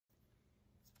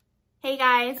Hey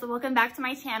guys, welcome back to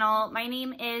my channel. My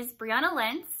name is Brianna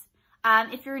Lentz.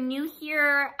 If you're new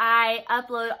here, I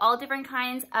upload all different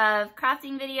kinds of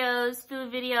crafting videos,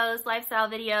 food videos, lifestyle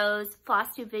videos,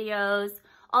 floss tube videos,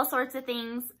 all sorts of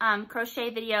things,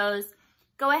 crochet videos.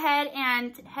 Go ahead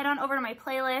and head on over to my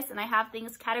playlist and I have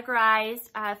things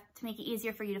categorized to make it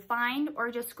easier for you to find, or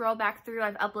just scroll back through.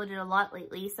 I've uploaded a lot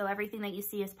lately, so everything that you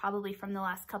see is probably from the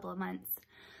last couple of months.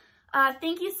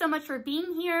 Thank you so much for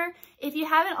being here. If you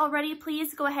haven't already,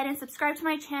 please go ahead and subscribe to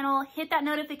my channel. Hit that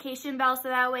notification bell so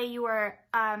that way you are,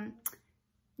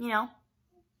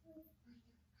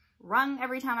 rung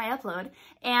every time I upload.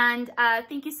 And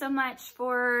thank you so much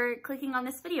for clicking on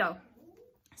this video.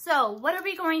 So what are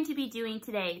we going to be doing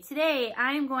today? Today,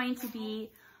 I'm going to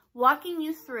be walking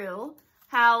you through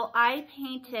how I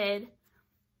painted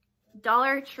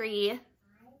Dollar Tree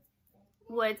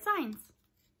wood signs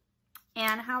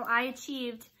and how I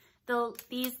achieved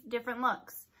these different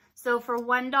looks. So for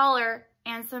 $1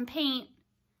 and some paint,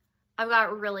 I've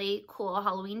got really cool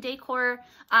Halloween decor.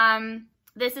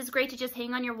 This is great to just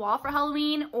hang on your wall for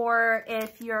Halloween, or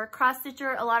if you're a cross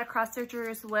stitcher, a lot of cross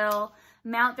stitchers will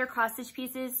mount their cross stitch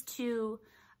pieces to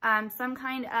some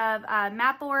kind of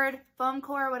mat board, foam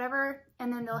core, whatever,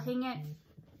 and then they'll hang it.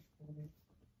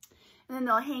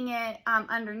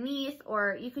 Underneath,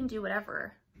 or you can do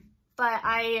whatever. But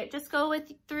I just go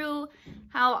through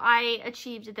how I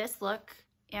achieved this look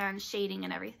and shading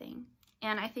and everything.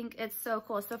 And I think it's so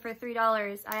cool. So for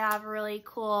 $3, I have really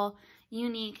cool,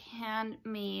 unique,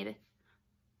 handmade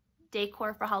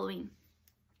decor for Halloween.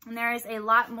 And there is a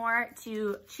lot more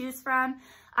to choose from.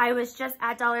 I was just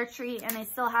at Dollar Tree and they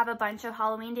still have a bunch of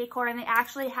Halloween decor, and they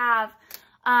actually have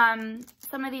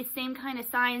some of these same kind of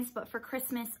signs, but for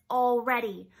Christmas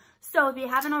already. So if you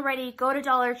haven't already, go to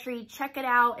Dollar Tree, check it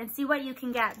out, and see what you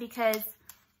can get, because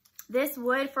this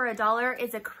wood for $1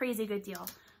 is a crazy good deal.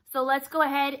 So let's go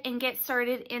ahead and get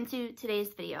started into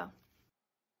today's video.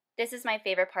 This is my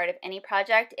favorite part of any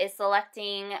project, is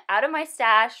selecting out of my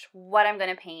stash what I'm going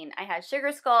to paint. I had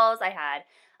sugar skulls, I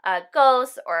had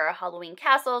ghosts or Halloween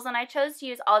castles, and I chose to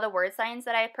use all the word signs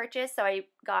that I purchased. So I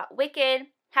got Wicked,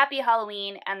 Happy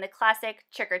Halloween, and the classic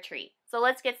Trick or Treat. So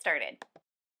let's get started.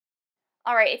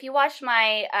 All right, if you watched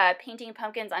my painting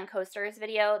pumpkins on coasters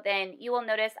video, then you will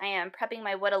notice I am prepping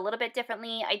my wood a little bit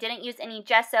differently. I didn't use any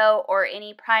gesso or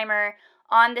any primer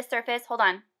on the surface. Hold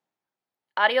on.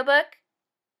 Audiobook?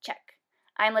 Check.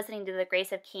 I'm listening to The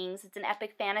Grace of Kings. It's an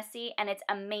epic fantasy and it's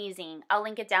amazing. I'll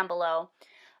link it down below.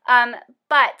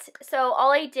 So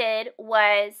all I did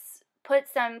was put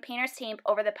some painter's tape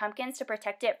over the pumpkins to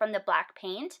protect it from the black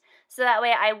paint, so that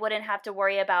way I wouldn't have to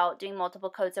worry about doing multiple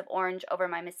coats of orange over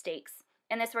my mistakes.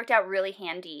 And this worked out really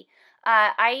handy.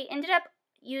 I ended up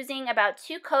using about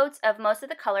 2 coats of most of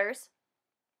the colors.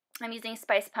 I'm using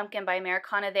Spiced Pumpkin by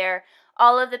Americana there.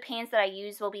 All of the paints that I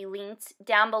use will be linked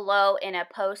down below in a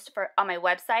post on my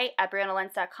website at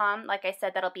briannalentz.com. Like I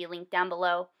said, that'll be linked down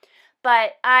below.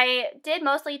 But I did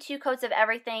mostly 2 coats of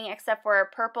everything except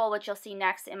for purple, which you'll see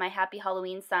next in my Happy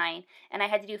Halloween sign. And I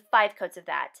had to do 5 coats of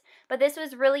that. But this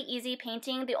was really easy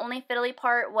painting. The only fiddly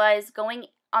part was going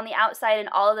on the outside and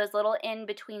all of those little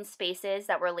in-between spaces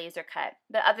that were laser cut.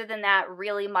 But other than that,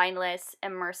 really mindless,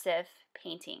 immersive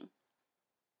painting.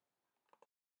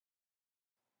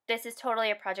 This is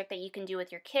totally a project that you can do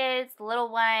with your kids,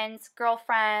 little ones,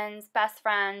 girlfriends, best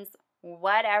friends,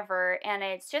 whatever. And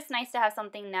it's just nice to have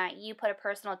something that you put a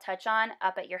personal touch on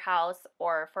up at your house,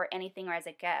 or for anything, or as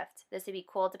a gift. This would be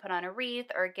cool to put on a wreath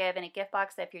or give in a gift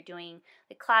box if you're doing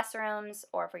the classrooms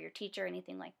or for your teacher,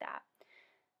 anything like that.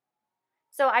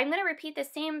 So I'm going to repeat the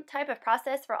same type of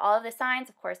process for all of the signs.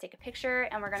 Of course, take a picture,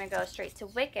 and we're going to go straight to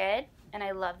Wicked. And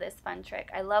I love this fun trick.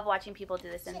 I love watching people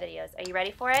do this in videos. Are you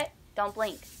ready for it? Don't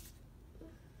blink.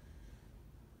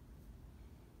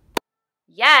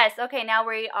 Yes! Okay, now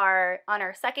we are on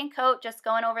our second coat, just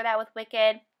going over that with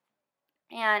Wicked.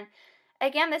 And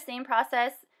again, the same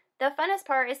process. The funnest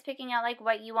part is picking out like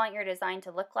what you want your design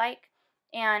to look like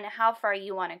and how far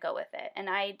you want to go with it. And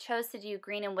I chose to do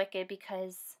green and Wicked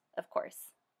because, of course,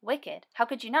 Wicked. How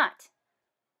could you not?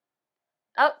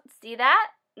 Oh, see that?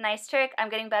 Nice trick. I'm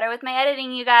getting better with my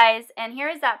editing, you guys. And here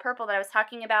is that purple that I was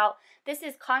talking about. This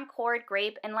is Concord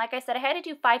Grape. And like I said, I had to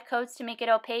do 5 coats to make it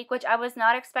opaque, which I was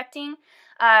not expecting.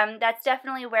 That's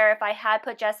definitely where if I had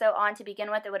put gesso on to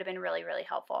begin with, it would have been really, really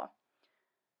helpful.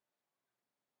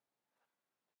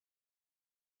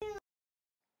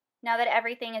 Now that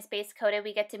everything is base coated,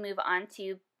 we get to move on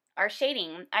to our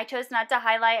shading. I chose not to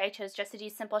highlight, I chose just to do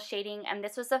simple shading, and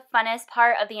this was the funnest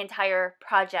part of the entire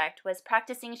project, was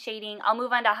practicing shading. I'll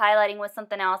move on to highlighting with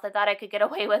something else. I thought I could get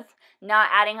away with not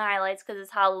adding highlights because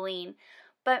it's Halloween.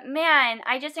 But man,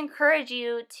 I just encourage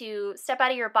you to step out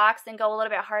of your box and go a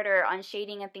little bit harder on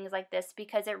shading and things like this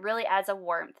because it really adds a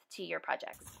warmth to your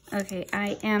projects. Okay,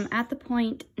 I am at the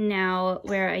point now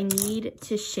where I need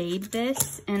to shade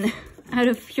this, and out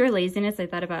of pure laziness, I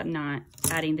thought about not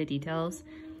adding the details.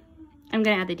 I'm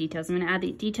gonna add the details. I'm gonna add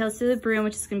the details to the broom,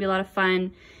 which is gonna be a lot of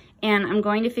fun, and I'm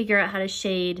going to figure out how to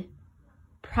shade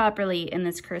properly in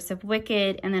this cursive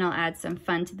wicked, and then I'll add some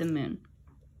fun to the moon.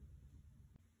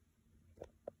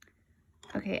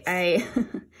 Okay, I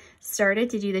started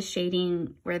to do the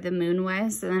shading where the moon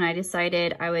was, and then I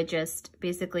decided I would just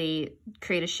basically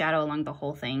create a shadow along the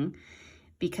whole thing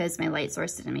because my light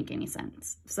source didn't make any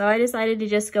sense. So I decided to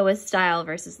just go with style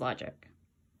versus logic.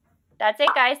 That's it,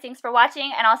 guys. Thanks for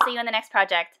watching, and I'll see you in the next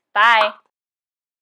project. Bye.